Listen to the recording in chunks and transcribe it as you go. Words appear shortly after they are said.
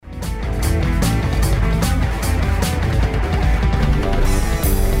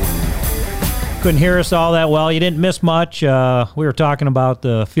couldn't hear us all that well, you didn't miss much. We were talking about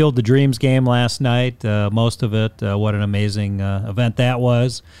the Field of Dreams game last night, most of it. What an amazing event that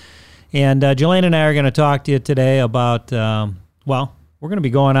was. And Jelaine and I are going to talk to you today about, we're going to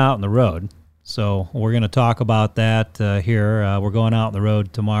be going out on the road. So we're going to talk about that here. We're going out on the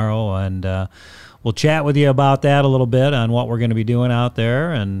road tomorrow, and we'll chat with you about that a little bit on what we're going to be doing out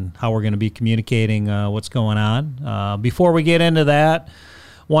there and how we're going to be communicating what's going on. Before we get into that,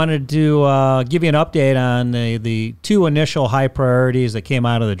 wanted to give you an update on the two initial high priorities that came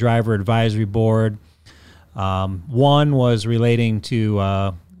out of the Driver Advisory Board. One was relating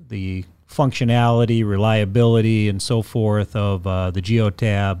to the functionality, reliability, and so forth of the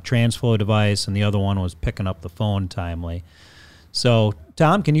Geotab TransFlow device, and the other one was picking up the phone timely. So,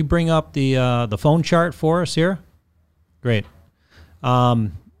 Tom, can you bring up the phone chart for us here? Great.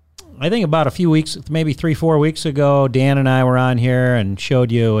 I think about a few weeks, maybe 3-4 weeks ago, Dan and I were on here and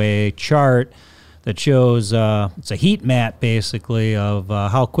showed you a chart that shows, it's a heat map basically of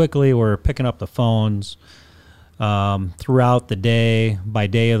how quickly we're picking up the phones throughout the day, by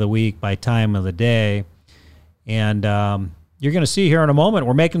day of the week, by time of the day. And you're going to see here in a moment,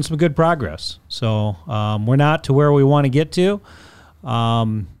 we're making some good progress. So we're not to where we want to get to.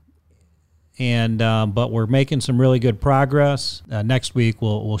 But we're making some really good progress. Next week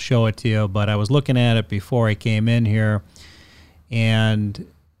we'll show it to you, but I was looking at it before I came in here, and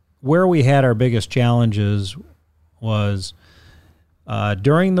where we had our biggest challenges was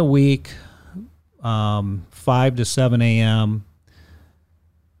during the week, 5 to 7 a.m.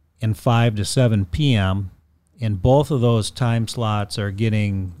 and 5 to 7 p.m., and both of those time slots are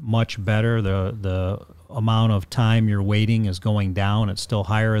getting much better. The amount of time you're waiting is going down. It's still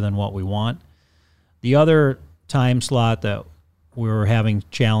higher than what we want. The other time slot that we were having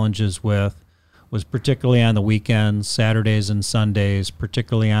challenges with was particularly on the weekends, Saturdays and Sundays,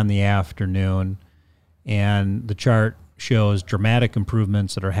 particularly on the afternoon. And the chart shows dramatic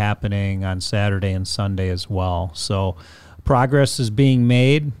improvements that are happening on Saturday and Sunday as well. So progress is being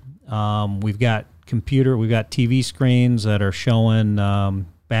made. We've got TV screens that are showing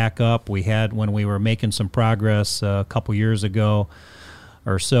back up. We had, when we were making some progress a couple years ago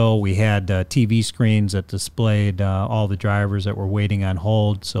or so, we had TV screens that displayed all the drivers that were waiting on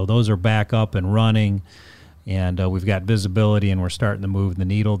hold. So those are back up and running, and we've got visibility, and we're starting to move the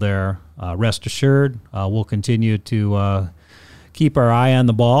needle there. Rest assured, we'll continue to keep our eye on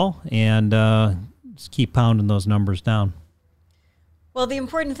the ball and just keep pounding those numbers down. Well, the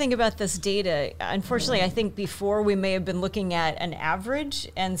important thing about this data, unfortunately, I think before we may have been looking at an average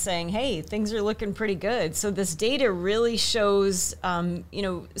and saying, hey, things are looking pretty good. So this data really shows,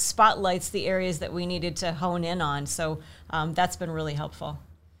 spotlights the areas that we needed to hone in on. So that's been really helpful.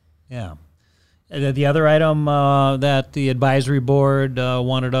 Yeah. The other item that the advisory board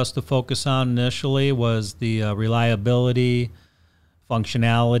wanted us to focus on initially was the reliability,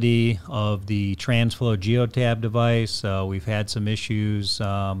 functionality of the TransFlow Geotab device. We've had some issues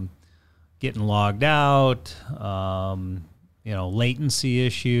getting logged out, latency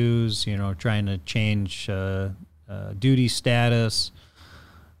issues, trying to change duty status,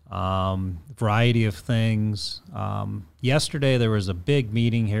 variety of things. Yesterday there was a big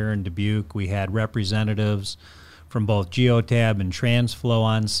meeting here in Dubuque. We had representatives from both Geotab and TransFlow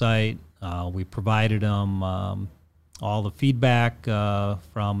on site. We provided them all the feedback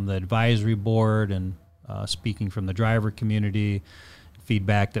from the advisory board and speaking from the driver community,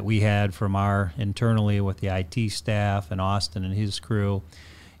 feedback that we had from our internally with the IT staff and Austin and his crew.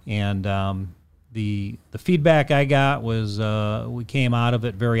 And the feedback I got was we came out of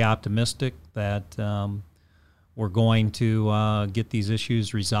it very optimistic that we're going to get these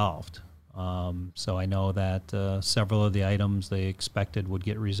issues resolved. So I know that several of the items they expected would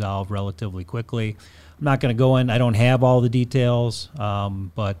get resolved relatively quickly. I'm not going to go in. I don't have all the details,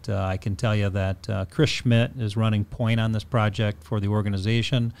 but I can tell you that Chris Schmidt is running point on this project for the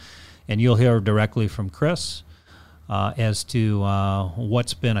organization, and you'll hear directly from Chris as to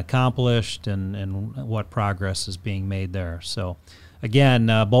what's been accomplished and what progress is being made there. So, again,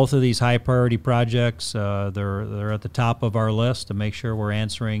 both of these high priority projects, they're at the top of our list to make sure we're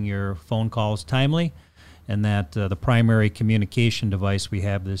answering your phone calls timely, and that the primary communication device we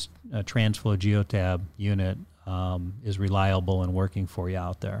have, this TransFlow Geotab unit, is reliable and working for you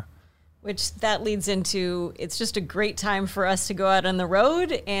out there. Which that leads into, it's just a great time for us to go out on the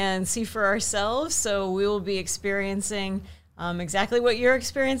road and see for ourselves. So we will be experiencing exactly what you're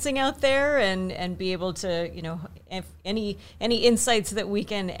experiencing out there, and be able to, if any insights that we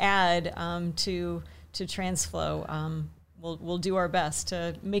can add to TransFlow we'll do our best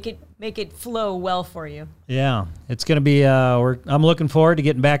to make it flow well for you. Yeah, it's going to be. I'm looking forward to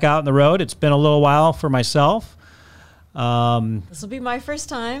getting back out on the road. It's been a little while for myself. This will be my first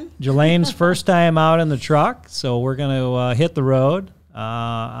time. Jelane's first time out in the truck, so we're going to hit the road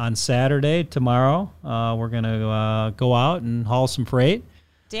on Saturday. Tomorrow, we're going to go out and haul some freight.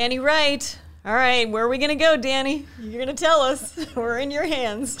 Danny Wright. All right, where are we going to go, Danny? You're going to tell us. We're in your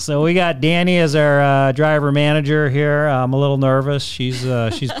hands. So we got Danny as our driver manager here. I'm a little nervous. She's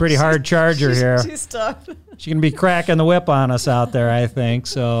pretty hard charger here. She's tough. She's going to be cracking the whip on us out there, I think.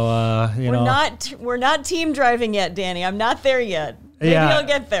 So we're not team driving yet, Danny. I'm not there yet. Maybe I'll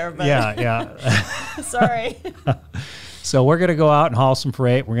get there. But Yeah. Sorry. So we're going to go out and haul some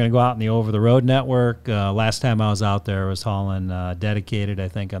freight. We're going to go out in the over-the-road network. Last time I was out there, I was hauling dedicated, I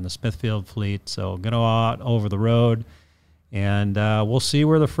think, on the Smithfield fleet. So going to go out over the road, and we'll see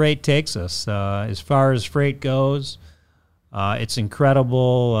where the freight takes us. As far as freight goes, it's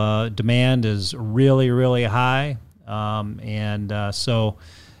incredible. Demand is really, really high. So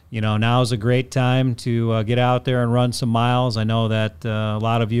now is a great time to get out there and run some miles. I know that a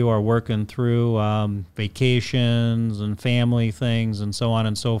lot of you are working through vacations and family things and so on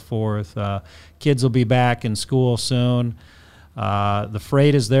and so forth. Kids will be back in school soon. The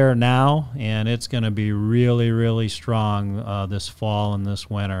freight is there now, and it's going to be really, really strong this fall and this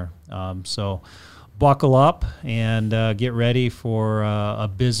winter. So buckle up and get ready for a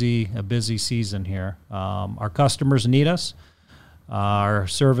busy season here. Our customers need us. Our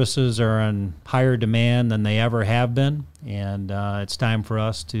services are in higher demand than they ever have been, and it's time for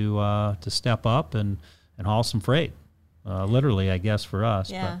us to step up and haul some freight. Literally, I guess, for us.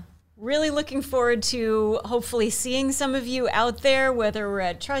 Yeah. Really looking forward to hopefully seeing some of you out there, whether we're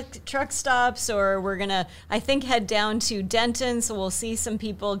at truck stops or we're going to, I think, head down to Denton. So we'll see some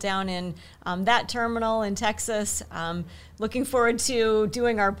people down in that terminal in Texas. Looking forward to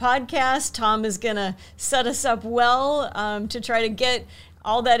doing our podcast. Tom is going to set us up well to try to get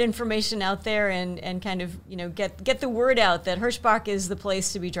all that information out there and kind of, get the word out that Hirschbach is the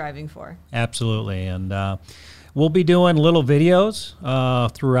place to be driving for. Absolutely. And we'll be doing little videos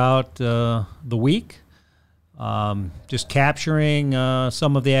throughout the week, just capturing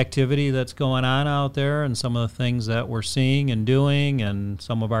some of the activity that's going on out there and some of the things that we're seeing and doing and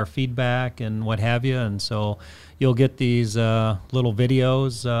some of our feedback and what have you. And so you'll get these little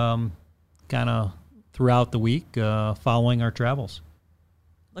videos kind of throughout the week following our travels.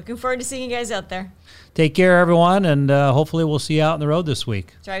 Looking forward to seeing you guys out there. Take care, everyone, and hopefully we'll see you out on the road this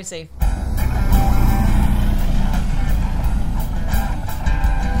week. Drive safe.